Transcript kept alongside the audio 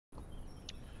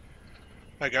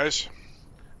Hi guys,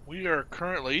 we are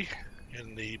currently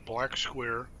in the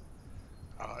Blacksquare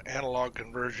Analog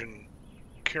Conversion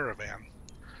Caravan.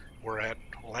 We're at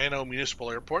Llano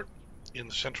Municipal Airport in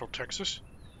Central Texas,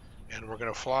 and we're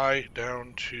going to fly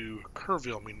down to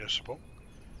Kerrville Municipal,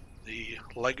 the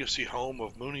legacy home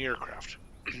of Mooney Aircraft.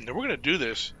 And we're going to do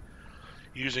this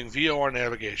using VOR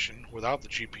navigation without the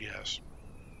GPS.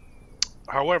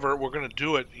 However, we're going to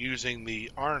do it using the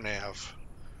RNAV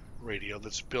radio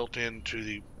that's built into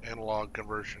the Analog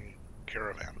Conversion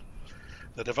Caravan.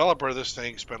 The developer of this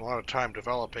thing spent a lot of time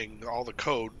developing all the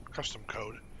code, custom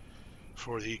code,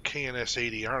 for the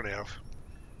KNS-80 RNAV.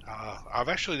 I've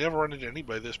actually never run into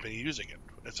anybody that's been using it.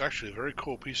 It's actually a very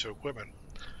cool piece of equipment,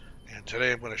 and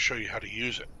today I'm going to show you how to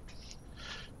use it.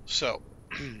 So,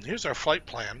 here's our flight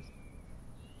plan.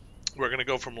 We're going to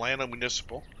go from Llano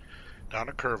Municipal down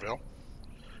to Kerrville,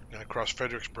 and across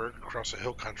Fredericksburg, across the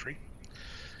hill country.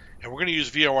 And we're going to use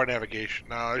VOR navigation.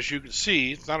 Now, as you can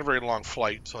see, it's not a very long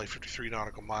flight. It's only 53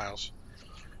 nautical miles.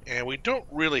 And we don't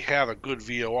really have a good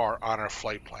VOR on our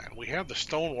flight plan. We have the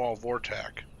Stonewall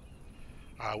VORTAC,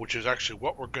 which is actually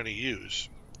what we're going to use.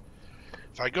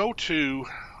 If I go to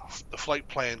the flight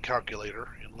plan calculator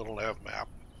in Little Nav Map,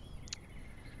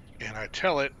 and I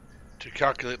tell it to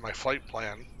calculate my flight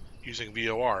plan using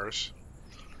VORs,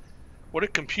 what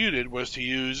it computed was to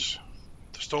use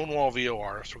the Stonewall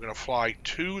VOR. So we're going to fly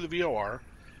to the VOR.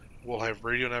 We'll have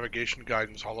radio navigation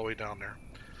guidance all the way down there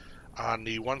on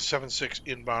the 176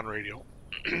 inbound radio.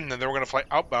 And then we're going to fly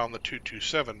outbound the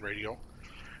 227 radio,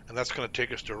 and that's going to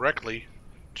take us directly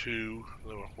to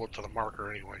the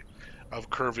marker anyway of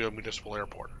Kerrville Municipal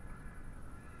Airport.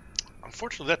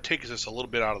 Unfortunately, that takes us a little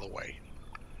bit out of the way.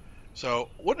 So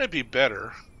wouldn't it be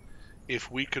better if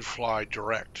we could fly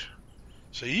direct?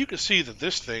 So you can see that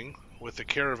this thing with the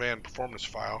Caravan performance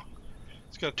file,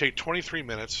 it's going to take 23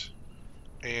 minutes,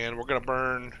 and we're going to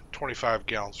burn 25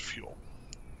 gallons of fuel.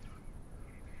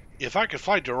 If I could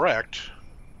fly direct,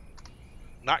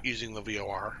 not using the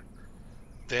VOR,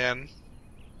 then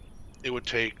it would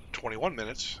take 21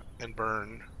 minutes and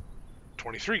burn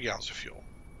 23 gallons of fuel.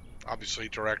 Obviously,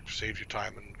 direct saves you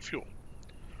time and fuel.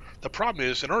 The problem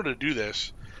is, in order to do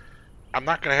this, I'm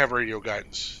not going to have radio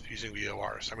guidance using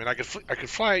VORs. I mean, I could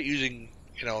fly it using,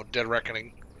 Dead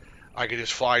Reckoning. I could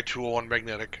just fly 201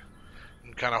 magnetic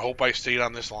and kind of hope I stayed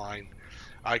on this line.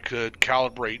 I could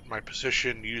calibrate my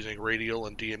position using radial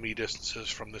and DME distances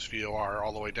from this VOR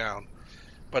all the way down,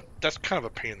 but that's kind of a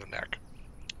pain in the neck.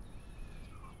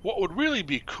 What would really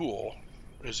be cool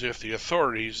is if the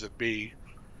authorities that be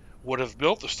would have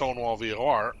built the Stonewall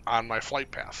VOR on my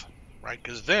flight path, right?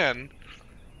 Because then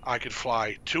I could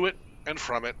fly to it and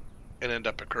from it and end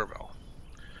up at Kerrville.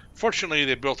 Fortunately,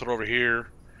 they built it over here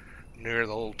near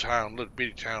the little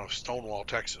bitty town of Stonewall,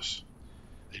 Texas.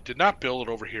 They did not build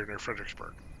it over here near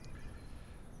Fredericksburg.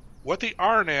 What the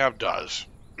RNAV does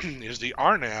is the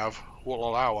RNAV will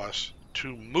allow us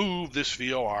to move this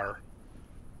VOR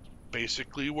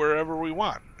basically wherever we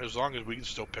want, as long as we can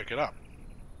still pick it up.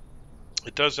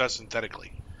 It does that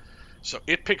synthetically. So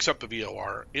it picks up the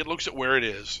VOR, it looks at where it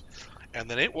is,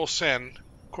 and then it will send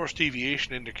course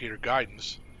deviation indicator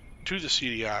guidance to the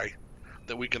CDI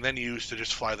that we can then use to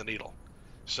just fly the needle.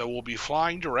 So we'll be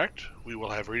flying direct. We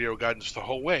will have radio guidance the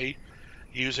whole way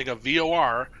using a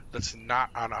VOR that's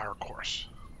not on our course.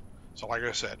 So like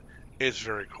I said, it's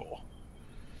very cool.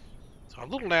 So on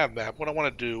Little Nav Map, what I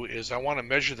want to do is I want to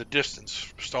measure the distance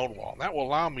from Stonewall. And that will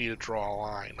allow me to draw a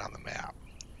line on the map.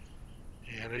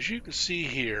 And as you can see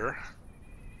here,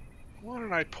 why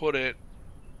don't I put it,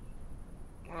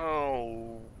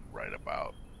 right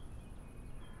about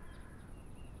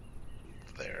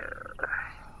there.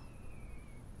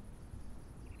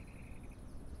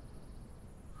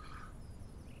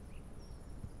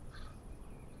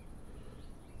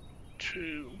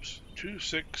 2,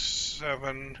 6,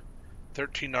 7,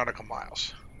 13 nautical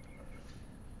miles.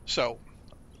 So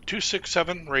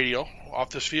 267 radial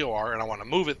off this VOR, and I want to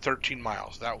move it 13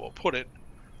 miles. That will put it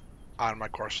on my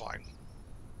course line.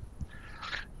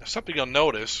 Now, something you'll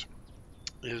notice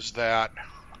is that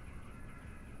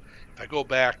if I go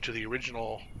back to the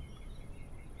original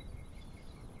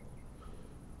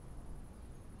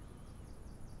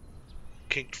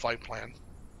kinked flight plan,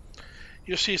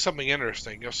 you'll see something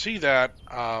interesting. You'll see that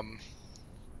I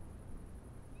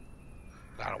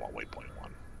don't want waypoint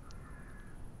 1.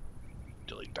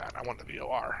 Delete that. I want the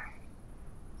VOR.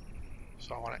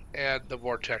 So I want to add the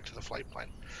VORTAC to the flight plan.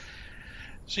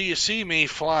 So you see me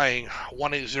flying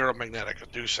 180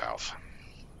 magnetic due south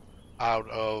out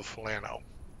of Llano.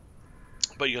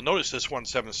 But you'll notice this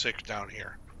 176 down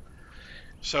here.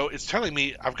 So it's telling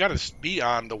me I've got to be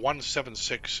on the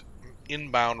 176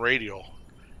 inbound radial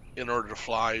in order to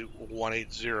fly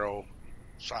 180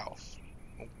 south.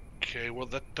 Okay, well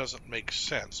that doesn't make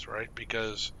sense, right?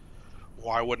 Because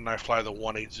why wouldn't I fly the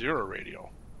 180 radio?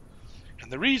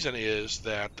 And the reason is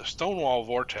that the Stonewall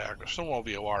Vortex, or Stonewall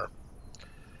VOR,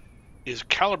 is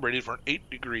calibrated for an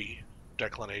 8-degree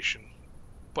declination,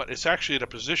 but it's actually at a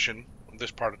position in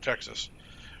this part of Texas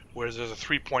where there's a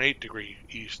 3.8 degree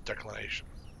east declination.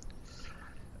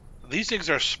 These things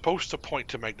are supposed to point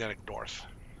to magnetic north,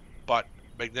 but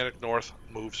magnetic north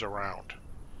moves around.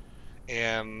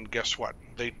 And guess what?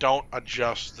 They don't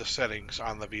adjust the settings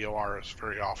on the VORs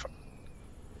very often.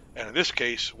 And in this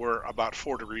case, we're about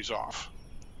 4 degrees off.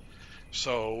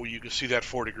 So you can see that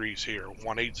 4 degrees here,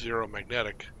 180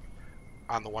 magnetic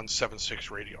on the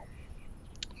 176 radio.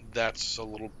 That's a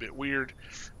little bit weird,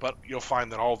 but you'll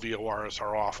find that all VORs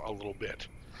are off a little bit.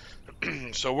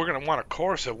 So we're going to want a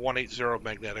course of 180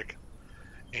 magnetic,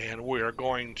 and we are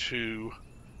going to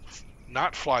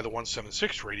not fly the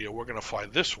 176 radio, we're going to fly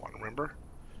this one, remember?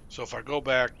 So if I go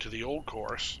back to the old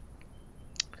course,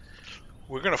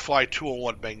 we're going to fly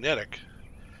 201 magnetic,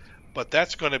 but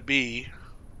that's going to be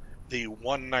the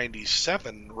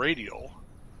 197 radial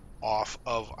off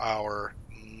of our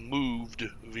moved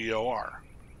VOR.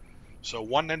 So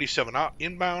 197 out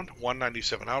inbound,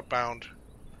 197 outbound,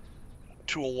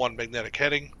 201 magnetic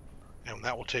heading, and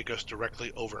that will take us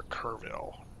directly over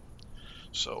Kerrville.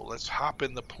 So let's hop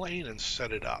in the plane and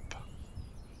set it up.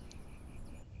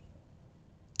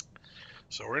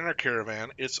 So we're in our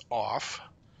Caravan, it's off.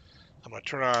 I'm going to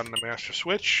turn on the master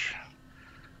switch,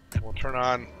 and we'll turn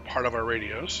on part of our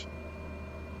radios.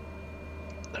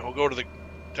 Then we'll go to the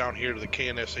down here to the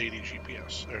KNS-80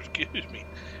 GPS, or excuse me,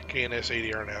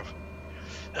 KNS-80 RNAV.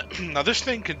 Now this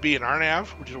thing could be an RNAV,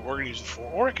 which is what we're going to use it for,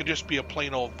 or it could just be a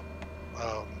plain old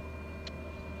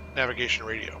navigation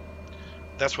radio.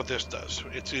 That's what this does.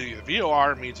 It's either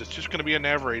VOR, means it's just going to be a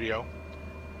nav radio,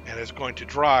 and it's going to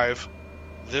drive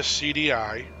this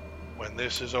CDI when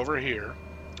this is over here,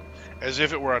 as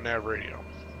if it were a nav radio.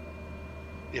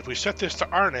 If we set this to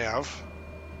RNAV,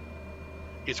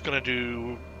 it's going to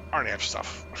do RNAV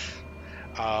stuff.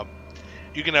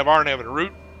 You can have RNAV en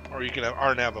route, or you can have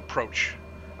RNAV approach.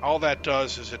 All that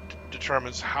does is it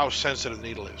determines how sensitive the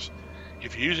needle is.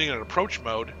 If you're using it in approach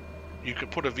mode, you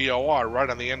could put a VOR right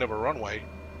on the end of a runway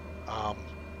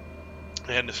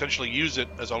and essentially use it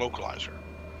as a localizer.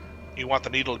 You want the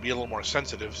needle to be a little more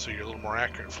sensitive, so you're a little more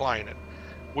accurate flying it.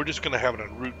 We're just going to have an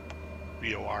en route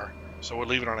VOR, so we'll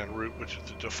leave it on en route, which is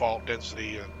the default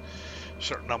density and a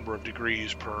certain number of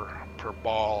degrees per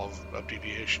ball of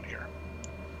deviation here.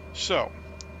 So,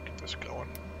 get this going.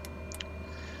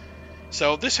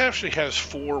 So this actually has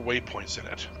 4 waypoints in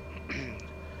it,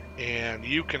 and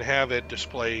you can have it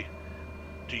display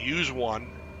to use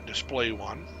one, display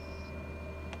one.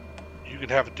 You can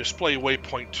have it display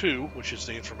waypoint 2, which is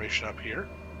the information up here,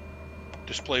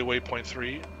 display waypoint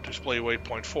 3, display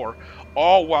waypoint 4,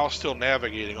 all while still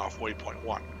navigating off waypoint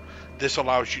 1. This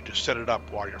allows you to set it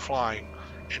up while you're flying,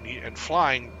 and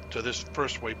flying to this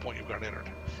first waypoint you've got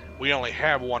entered. We only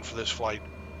have one for this flight,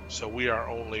 so we are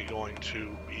only going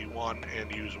to be one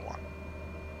and use one.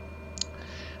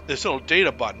 This little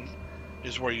data button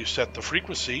is where you set the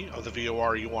frequency of the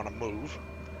VOR you want to move,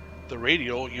 the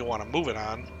radial you want to move it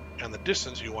on, and the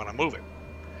distance you want to move it.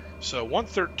 So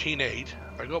 113.8, if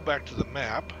I go back to the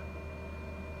map,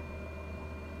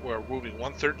 we're moving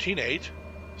 113.8,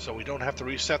 so we don't have to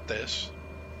reset this.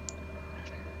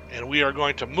 And we are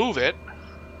going to move it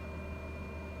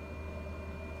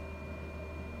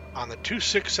on the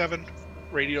 267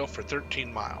 radial for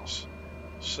 13 miles.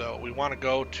 So we want to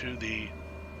go to the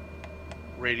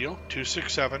radial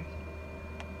 267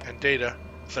 and data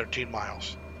 13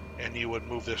 miles. And you would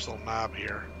move this little knob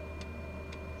here.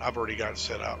 I've already got it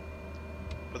set up.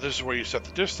 But this is where you set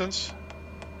the distance.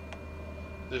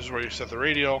 This is where you set the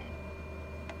radial.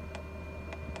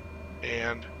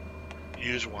 And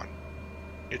use one.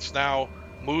 It's now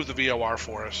moved the VOR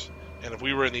for us. And if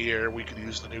we were in the air, we could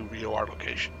use the new VOR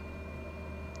location.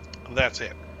 That's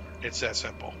it. It's that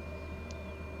simple.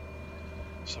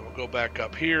 So we'll go back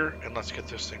up here and let's get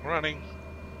this thing running.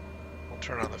 We'll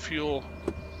turn on the fuel.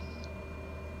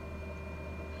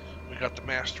 We got the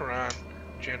master on,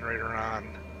 generator on,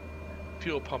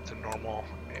 fuel pump to normal,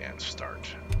 and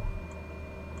start.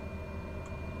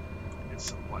 Get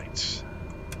some lights.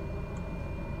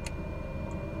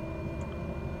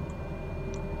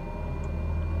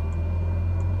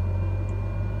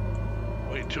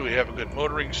 Wait until we have a good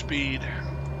motoring speed.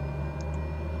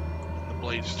 The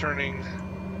blade's turning.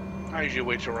 I usually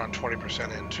wait till around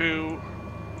 20% in too.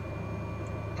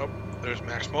 Oh, there's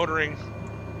max motoring.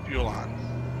 Fuel on.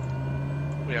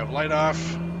 We have light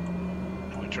off.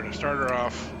 And we turn the starter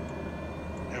off,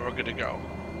 and we're good to go.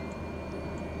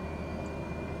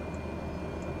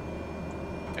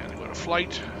 And go to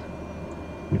flight,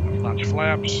 launch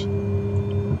flaps,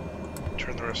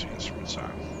 turn the rest of the instruments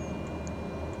on.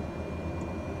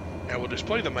 And we'll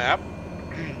display the map.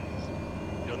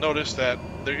 You'll notice that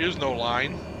there is no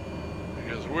line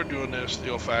because we're doing this the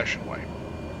old-fashioned way.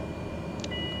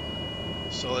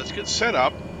 So let's get set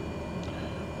up.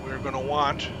 We're going to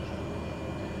want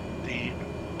the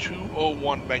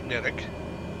 201 magnetic.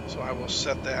 So I will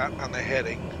set that on the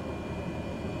heading.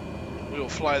 We will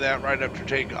fly that right after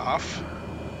takeoff.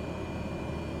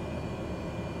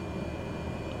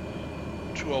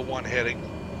 201 heading.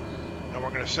 And we're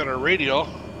going to set our radial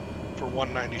for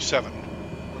 197.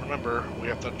 Remember, we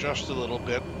have to adjust a little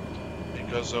bit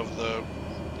because of the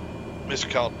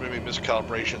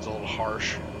miscalibration is a little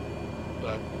harsh,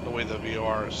 but the way the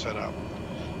VOR is set up.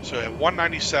 So we have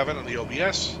 197 on the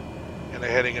OBS and a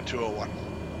heading at 201.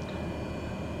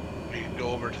 We can go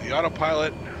over to the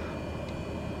autopilot.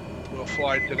 We'll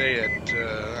fly today at,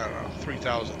 I don't know,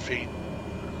 3,000 feet.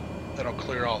 That'll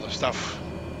clear all the stuff.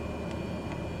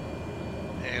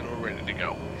 And we're ready to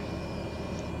go.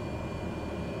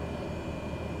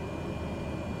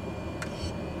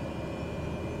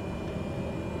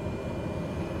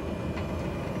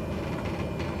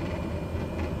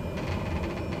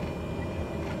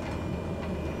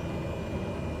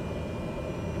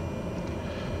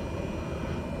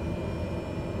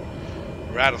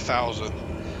 We're at 1,000.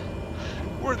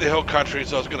 We're in the hill country,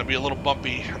 so it's going to be a little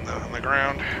bumpy on the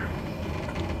ground,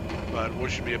 but we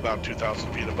should be about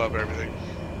 2,000 feet above everything.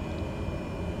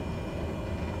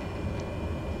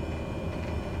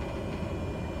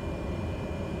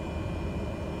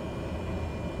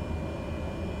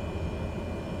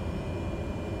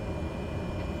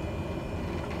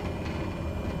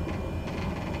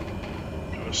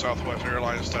 Do a Southwest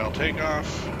Airlines style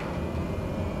takeoff.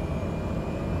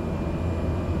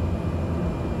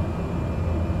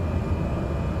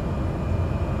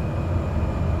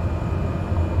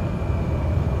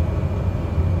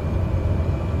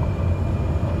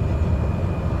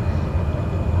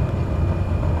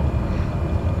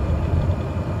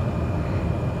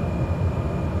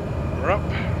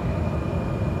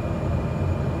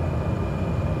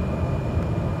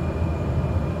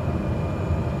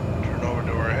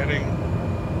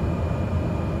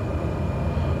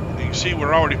 See,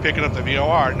 we're already picking up the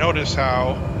VOR. Notice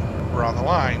how we're on the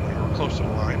line, we're close to the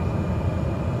line.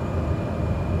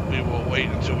 We will wait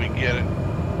until we get it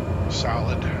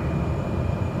solid.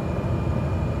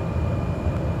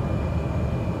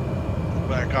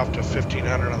 Back off to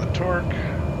 1,500 on the torque.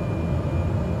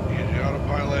 Use the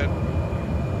autopilot.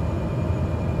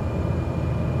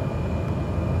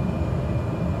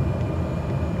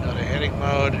 Got a heading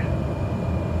mode.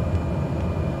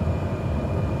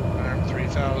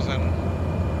 3,000.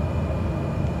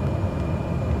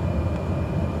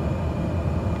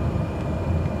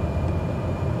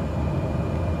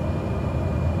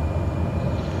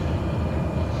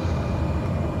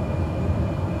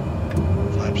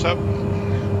 Flaps up.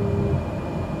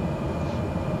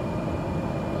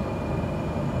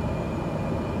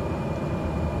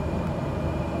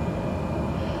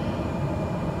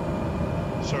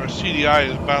 So our CDI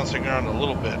is bouncing around a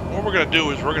little bit. What we're going to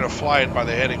do is we're going to fly it by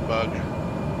the heading bug.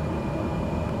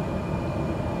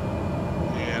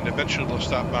 And eventually it'll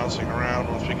stop bouncing around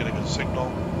once we get a good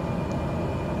signal.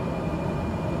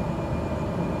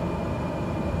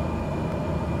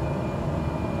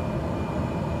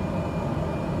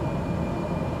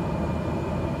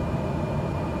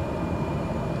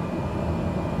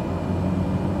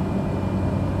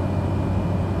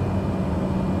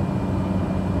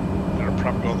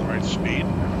 Probably go the right speed.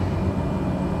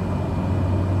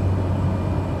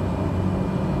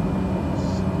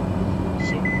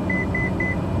 So,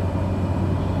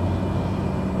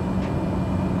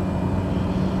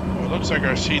 well, it looks like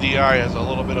our CDI has a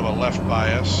little bit of a left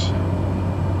bias.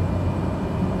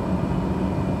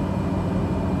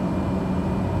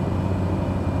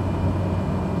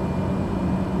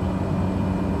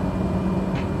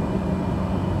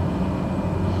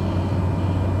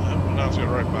 Now it's got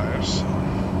a right bias.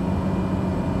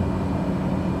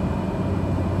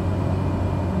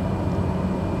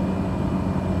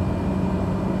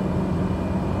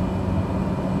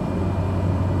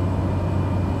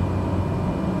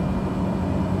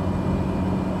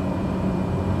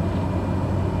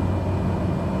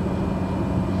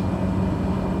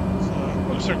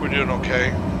 Looks like we're doing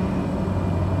okay.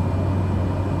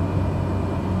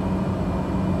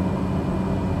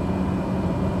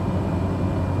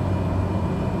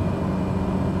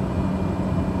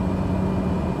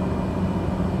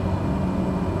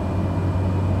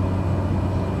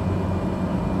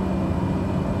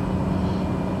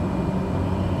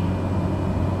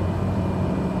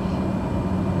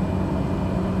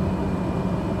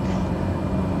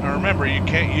 remember, you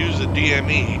can't use the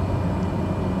DME.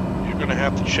 You're going to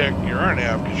have to check your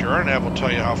RNAV, because your RNAV will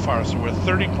tell you how far. So we're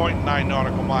 30.9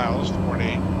 nautical miles,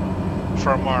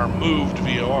 from our moved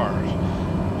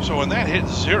VORs. So when that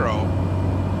hits 0,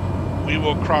 we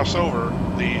will cross over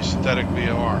the synthetic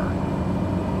VOR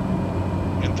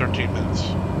in 13 minutes.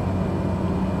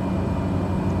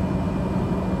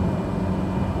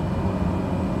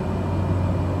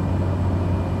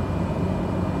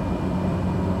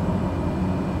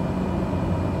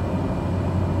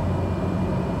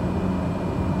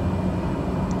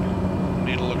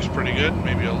 Needle looks pretty good,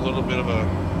 maybe a little bit of a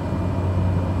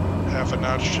half a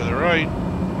notch to the right.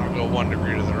 I'll go 1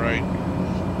 degree to the right.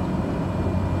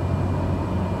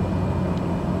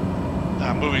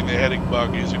 I'm moving the heading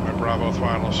bug using my Bravo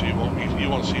throttle, so you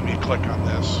won't see me click on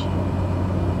this.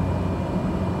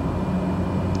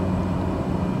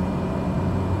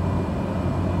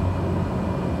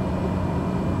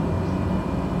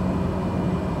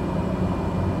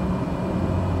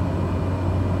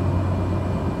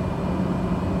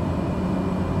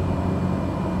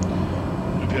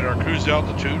 We've hit our cruise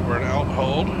altitude. We're at out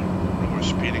hold, and we're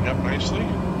speeding up nicely.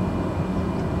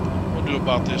 Do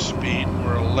about this speed.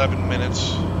 We're 11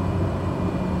 minutes from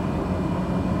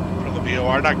the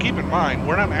VOR. Now keep in mind,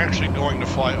 we're not actually going to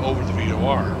fly over the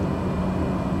VOR.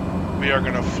 We are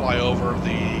going to fly over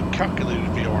the calculated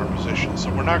VOR position. So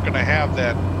we're not going to have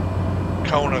that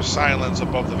cone of silence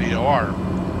above the VOR.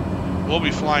 We'll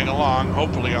be flying along,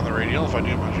 hopefully on the radial, if I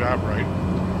do my job right.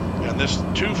 And this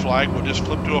 2 flag will just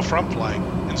flip to a front flag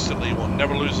instantly. We'll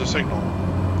never lose the signal.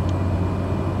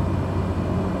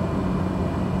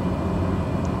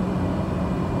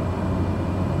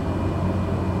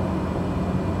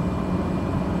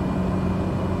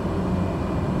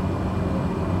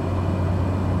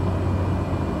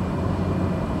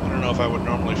 I would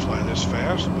normally fly this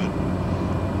fast, but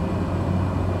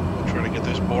we'll try to get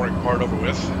this boring part over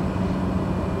with.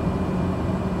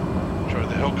 Try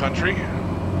the hill country.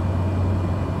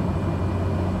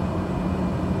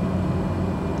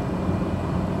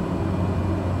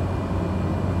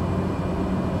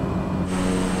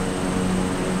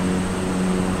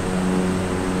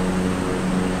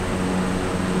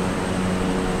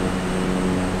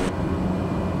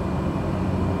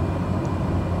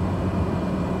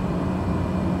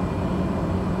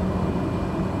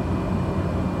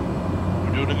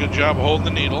 Doing a good job holding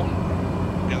the needle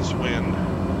against wind.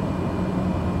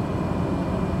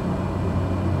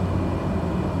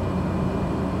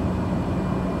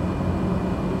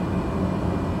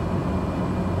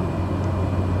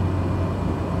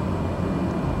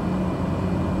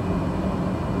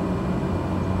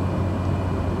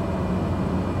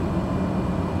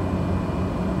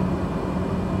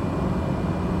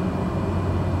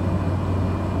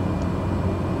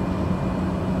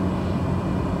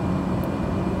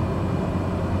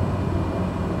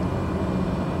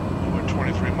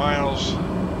 Miles,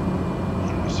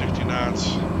 160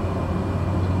 knots,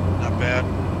 not bad.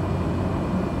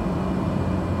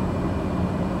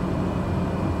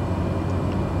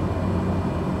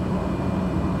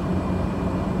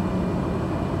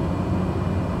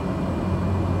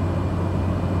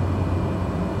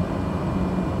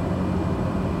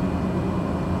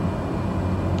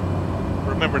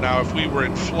 Remember now, if we were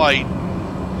in flight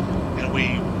and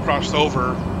we crossed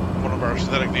over one of our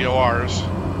synthetic VORs,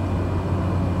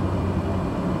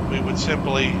 we would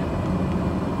simply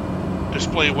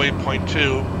display waypoint 2,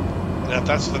 and if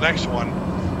that's the next one,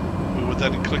 we would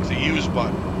then click the use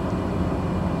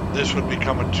button. This would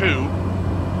become a 2,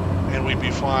 and we'd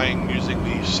be flying using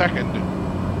the second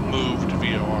moved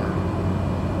VOR.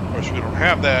 Of course, we don't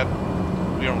have that.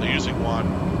 We're only using 1.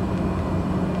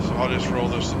 So I'll just roll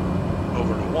this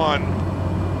over to 1,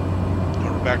 and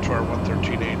we're back to our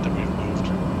 113.8 that we've moved.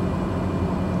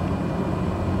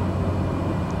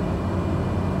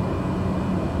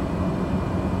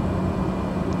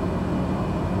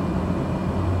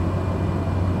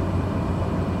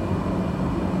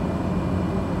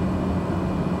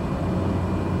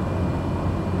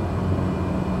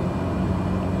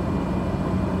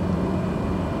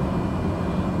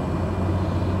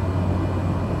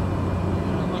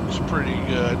 Pretty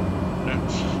good.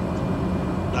 It's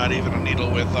not even a needle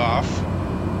width off.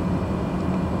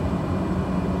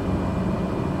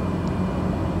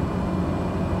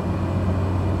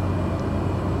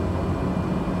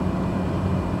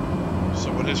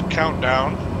 So when this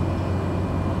countdown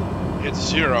hits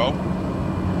 0,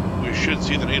 we should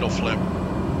see the needle flip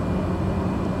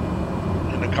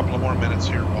in a couple of more minutes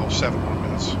here. Well, 7 more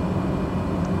minutes.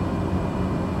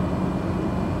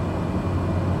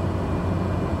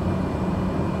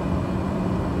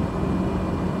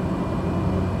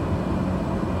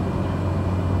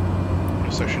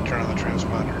 on the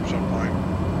transponder, so fine.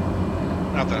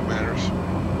 Not that it matters.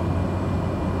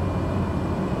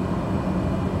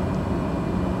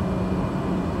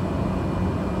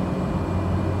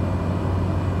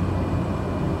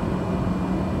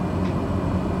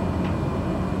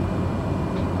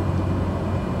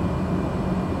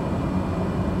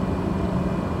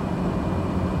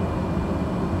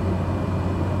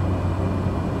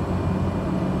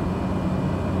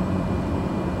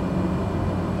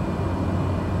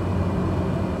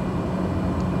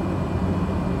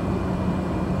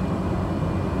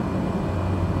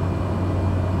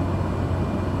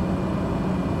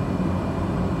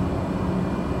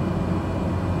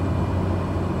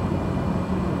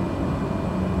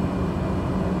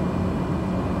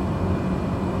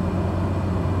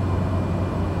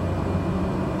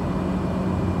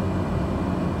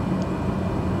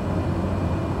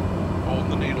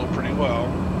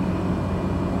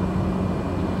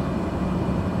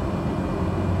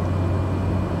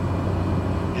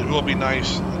 Will be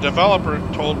nice. The developer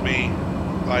told me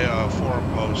by a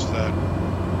forum post that,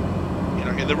 you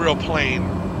know, in the real plane,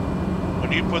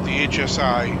 when you put the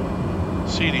HSI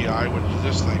CDI, which is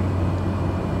this thing,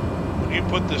 when you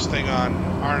put this thing on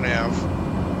RNAV,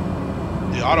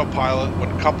 the autopilot,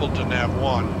 when coupled to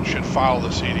NAV1, should follow the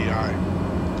CDI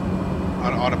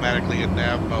automatically in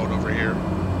nav mode over here.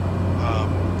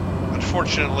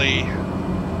 Unfortunately,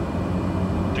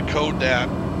 to code that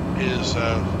is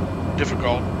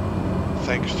difficult,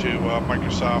 thanks to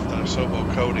Microsoft and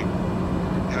Asobo coding.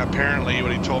 And apparently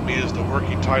what he told me is the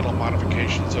working title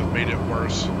modifications have made it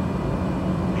worse.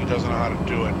 He doesn't know how to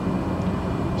do it.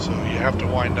 So you have to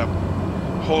wind up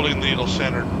holding the needle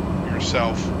centered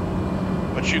yourself.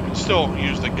 But you can still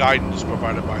use the guidance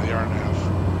provided by the RNAV.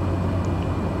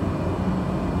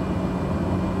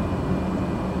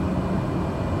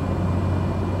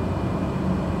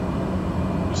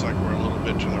 Looks like we're a little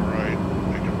bit to the right.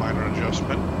 Make a minor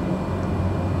adjustment.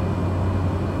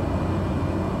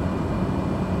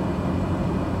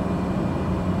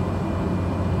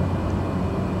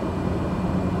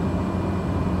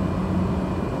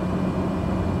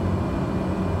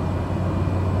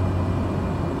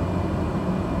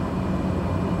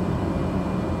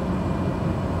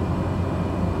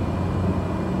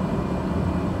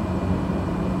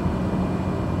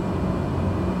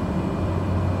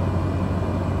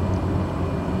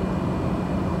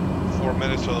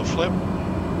 Minutes of the flip.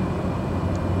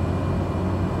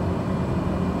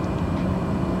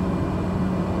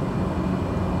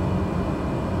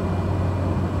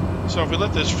 So if we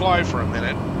let this fly for a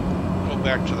minute, go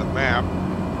back to the map,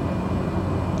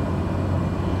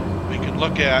 we can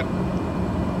look at,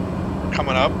 we're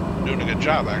coming up, doing a good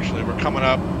job actually, we're coming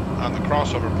up on the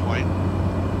crossover point.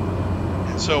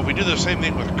 And so if we do the same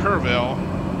thing with Kerrville,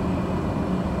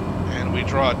 and we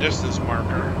draw a distance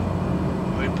marker,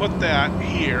 we put that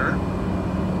here,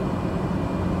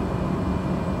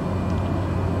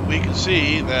 we can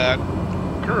see that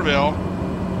Kerrville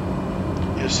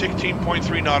is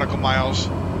 16.3 nautical miles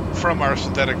from our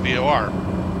synthetic VOR.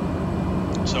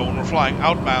 So when we're flying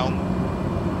outbound,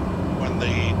 when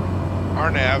the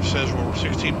RNAV says we're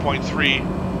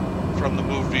 16.3 from the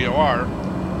moved VOR,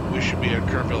 we should be at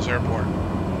Kerrville's airport.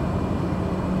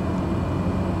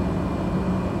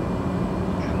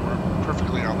 And we're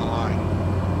perfectly on the line.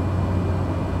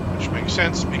 Makes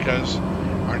sense because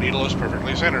our needle is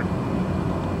perfectly centered.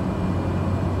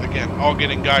 Again, all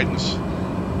getting guidance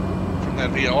from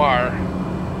that VOR,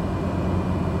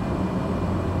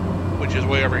 which is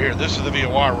way over here. This is the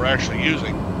VOR we're actually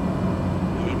using.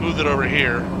 We moved it over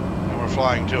here and we're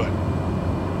flying to it.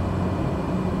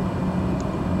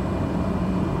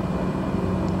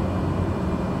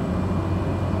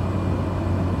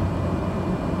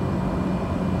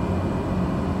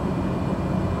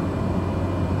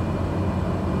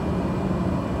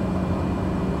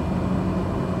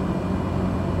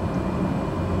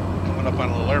 Up on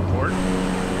a little airport.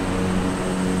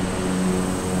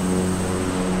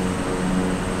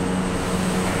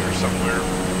 Here somewhere.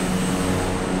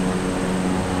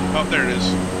 Oh, there it is.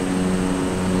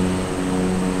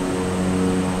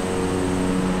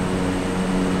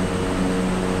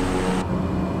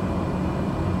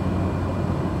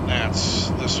 That's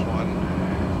this one.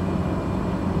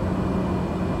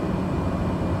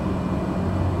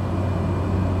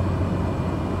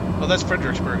 Oh, that's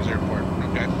Fredericksburg's airport.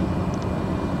 Okay.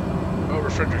 Over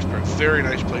Fredericksburg, very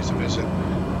nice place to visit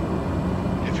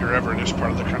if you're ever in this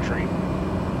part of the country.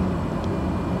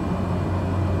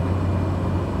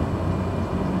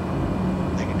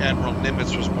 I think Admiral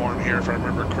Nimitz was born here, if I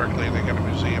remember correctly. They got a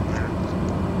museum there.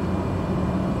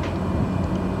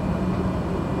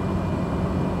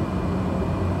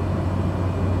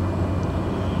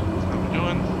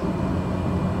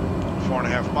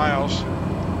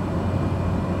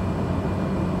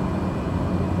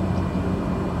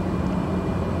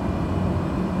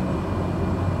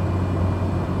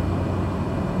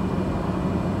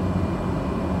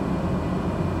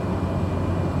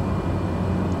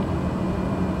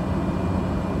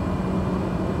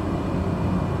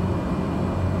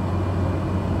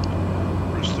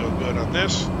 good on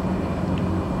this.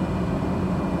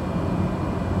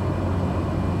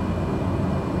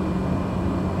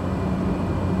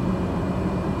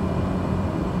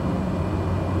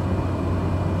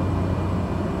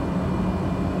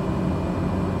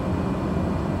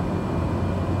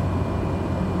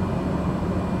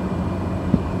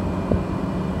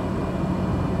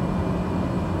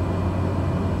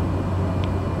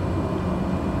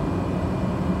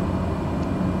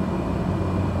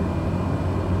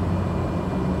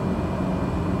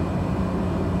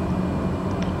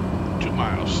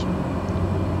 Miles.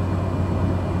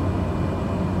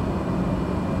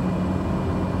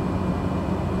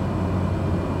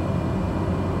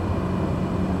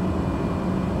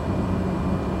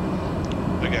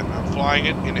 Again, I'm flying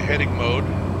it in heading mode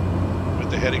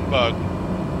with the heading bug,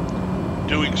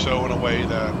 doing so in a way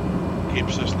that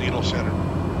keeps this needle centered.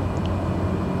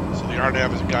 So the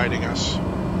RNAV is guiding us.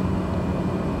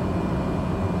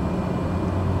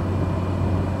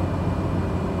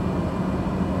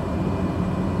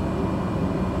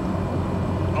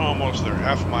 Almost there,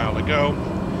 half a mile to go.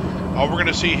 All we're going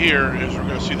to see here is we're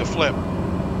going to see the flip.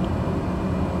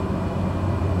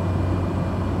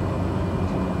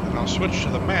 And I'll switch to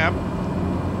the map.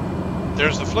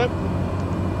 There's the flip.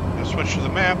 I'll switch to the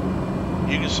map.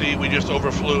 You can see we just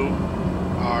overflew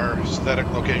our synthetic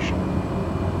location.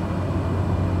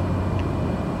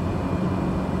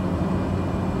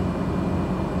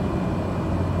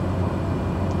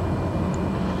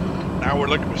 Now we're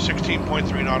looking for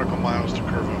 16.3 nautical miles to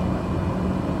Curvo.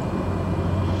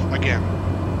 Again,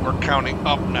 we're counting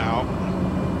up now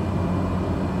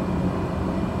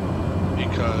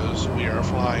because we are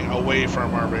flying away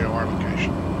from our VOR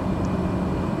location.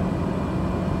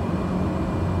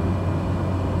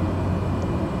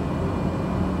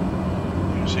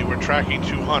 You see we're tracking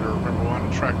 200. Remember, we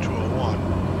want to track 201.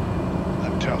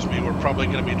 That tells me we're probably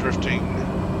going to be drifting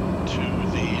to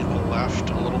the left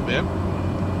a little bit.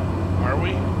 Are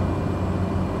we?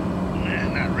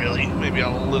 Not really. Maybe a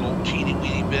little teeny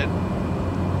weeny bit.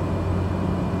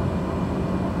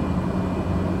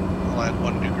 I'll add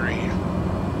 1 degree.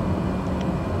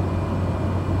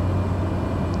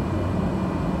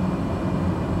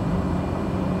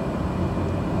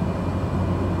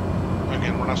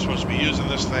 Again, we're not supposed to be using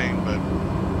this thing, but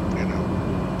you know.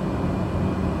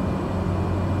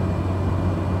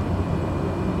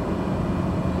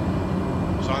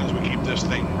 As long as we keep this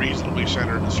thing reasonably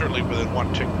centered, and certainly within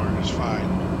 1 tick mark is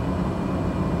fine.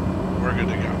 We're good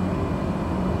to go.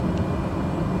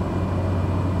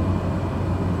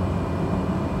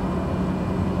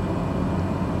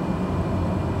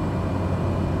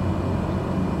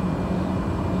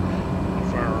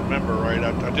 If I remember right,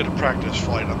 I did a practice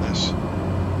flight on this.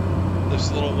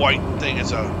 This little white thing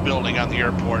is a building on the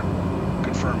airport,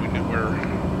 confirming that we're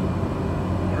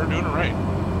doing it right.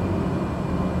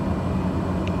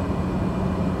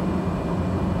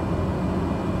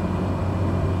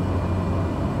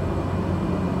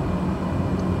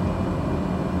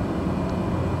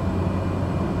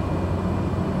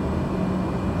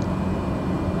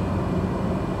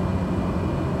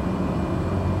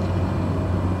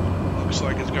 Looks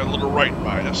like it's got a little right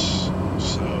bias,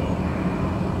 so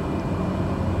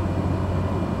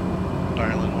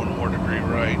dial in 1 more degree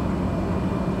right.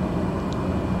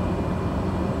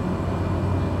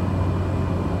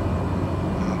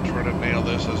 I'll try to nail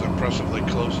this as impressively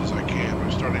close as I can.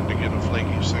 We're starting to get a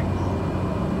flaky signal.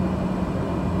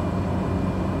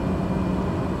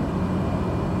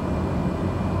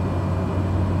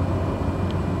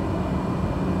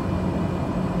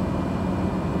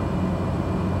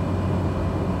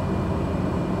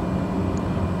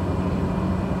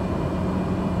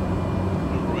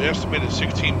 We estimated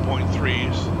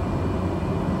 16.3s,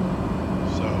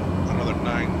 so another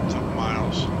 9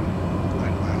 miles.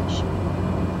 9 miles.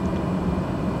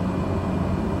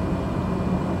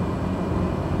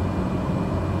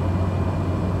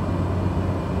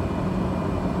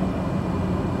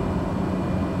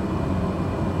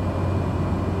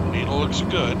 Needle looks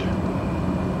good.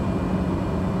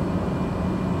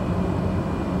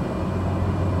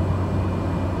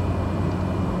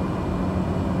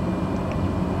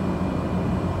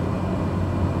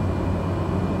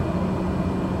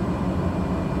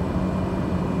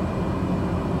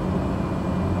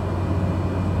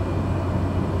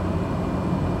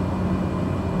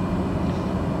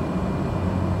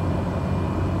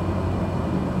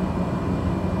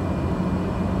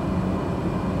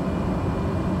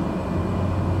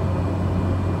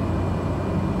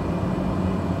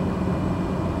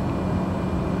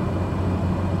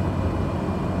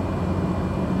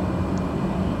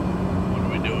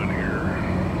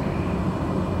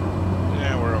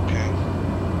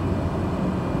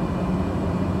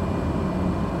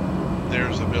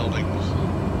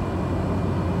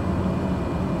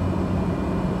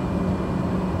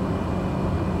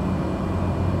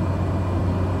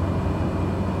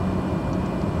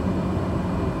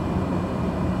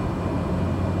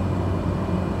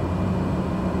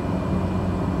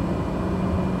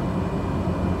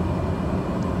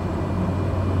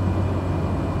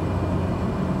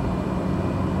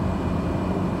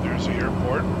 There's the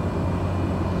airport.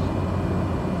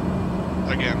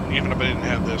 Again, even if I didn't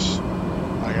have this,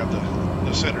 I have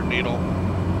the center needle.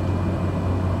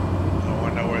 So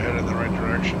I know we're headed in the right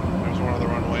direction. There's one of the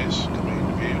runways coming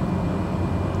into view.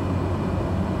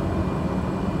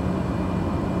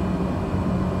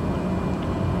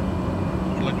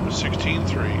 We're looking at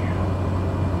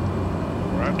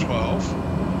 16.3. We're at 12.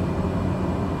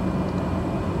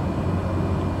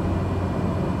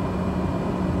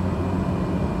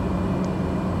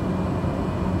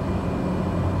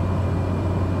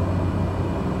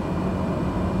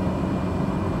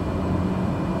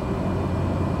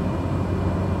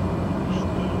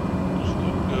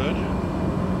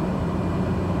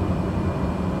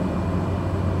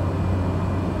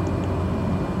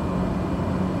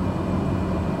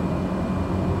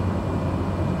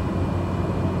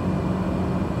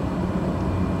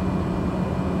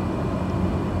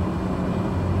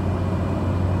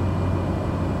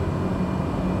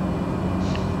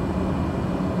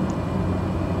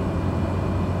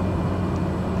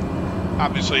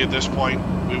 Obviously, at this point,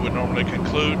 we would normally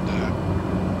conclude that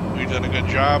we've done a good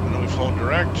job and we've flown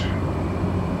direct.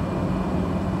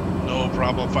 No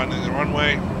problem finding the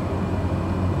runway.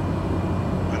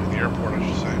 Finding the airport, I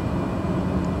should say.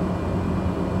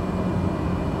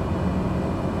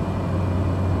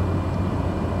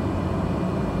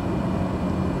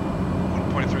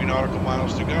 .3 nautical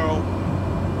miles to go.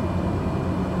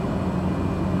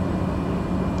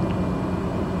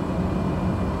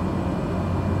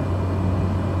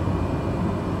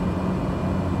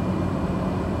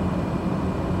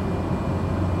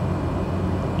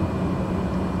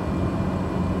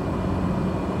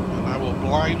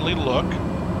 Blindly look,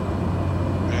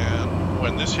 and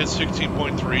when this hits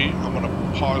 16.3, I'm going to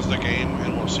pause the game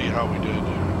and we'll see how we did.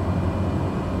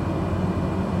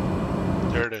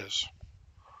 There it is.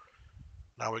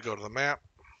 Now we go to the map,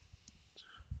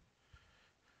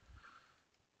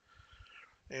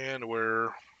 and we're,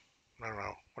 I don't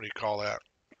know, what do you call that?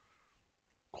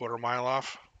 Quarter mile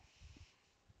off?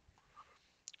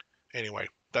 Anyway,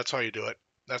 that's how you do it.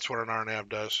 That's what an RNAV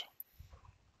does.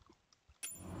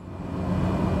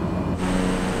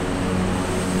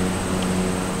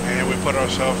 And we put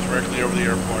ourselves directly over the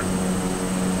airport.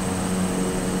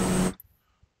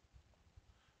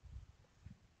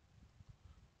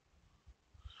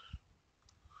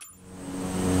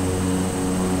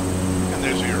 And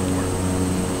there's the airport.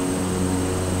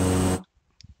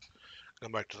 Go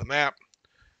back to the map,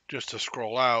 just to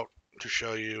scroll out to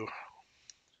show you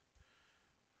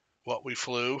what we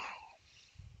flew.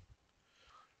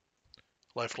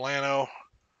 Left Llano,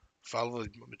 follow the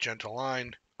magenta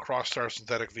line, crossed our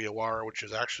synthetic VOR, which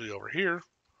is actually over here,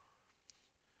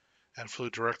 and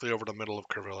flew directly over the middle of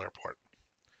Kerrville Airport.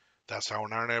 That's how an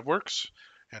RNAV works,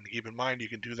 and keep in mind you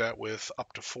can do that with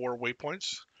up to 4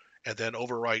 waypoints, and then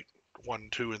overwrite 1,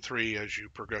 2, and 3 as you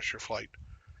progress your flight.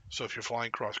 So if you're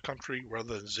flying cross-country,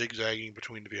 rather than zigzagging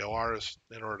between the VORs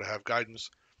in order to have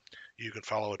guidance, you can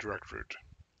follow a direct route.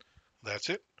 That's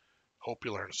it. Hope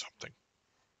you learned something.